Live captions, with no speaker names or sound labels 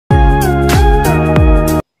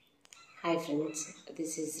friends,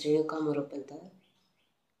 this is Renuka.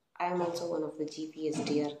 I am also one of the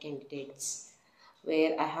GPSTR candidates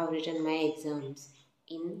where I have written my exams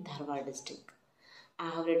in Dharwad district. I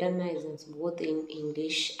have written my exams both in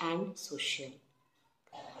English and social.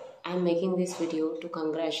 I am making this video to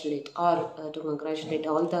congratulate all the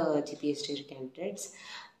GPSTR candidates,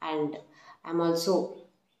 and I am also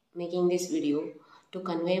making this video to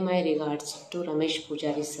convey my regards to Ramesh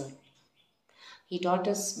Pujari sir. He taught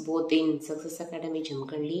us both in Success Academy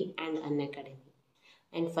Jamkandi and Unacademy.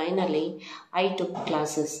 And finally, I took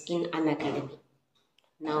classes in Unacademy.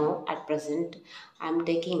 Now, at present, I am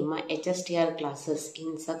taking my HSTR classes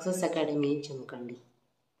in Success Academy Jamkandi.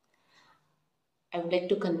 I would like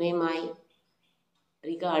to convey my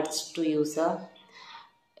regards to you, sir.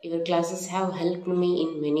 Your classes have helped me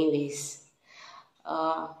in many ways.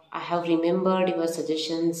 I have remembered your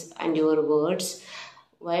suggestions and your words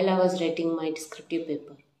while I was writing my descriptive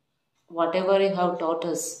paper. Whatever you have taught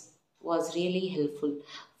us was really helpful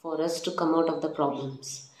for us to come out of the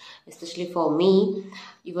problems. Especially for me,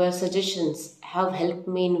 your suggestions have helped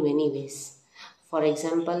me in many ways. For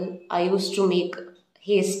example, I used to make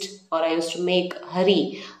haste or I used to make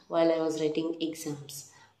hurry while I was writing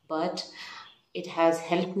exams. But it has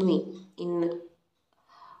helped me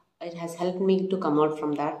to come out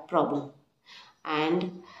from that problem.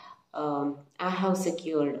 And I have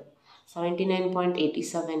secured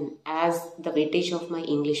 79.87 as the weightage of my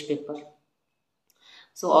English paper.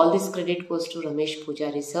 So all this credit goes to Ramesh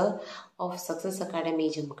Pujari sir of Success Academy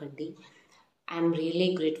Jamkandi. I am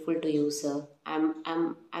really grateful to you, sir. I'm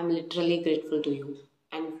literally grateful to you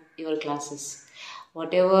and your classes.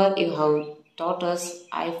 Whatever you have taught us,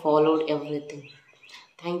 I followed everything.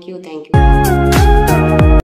 Thank you.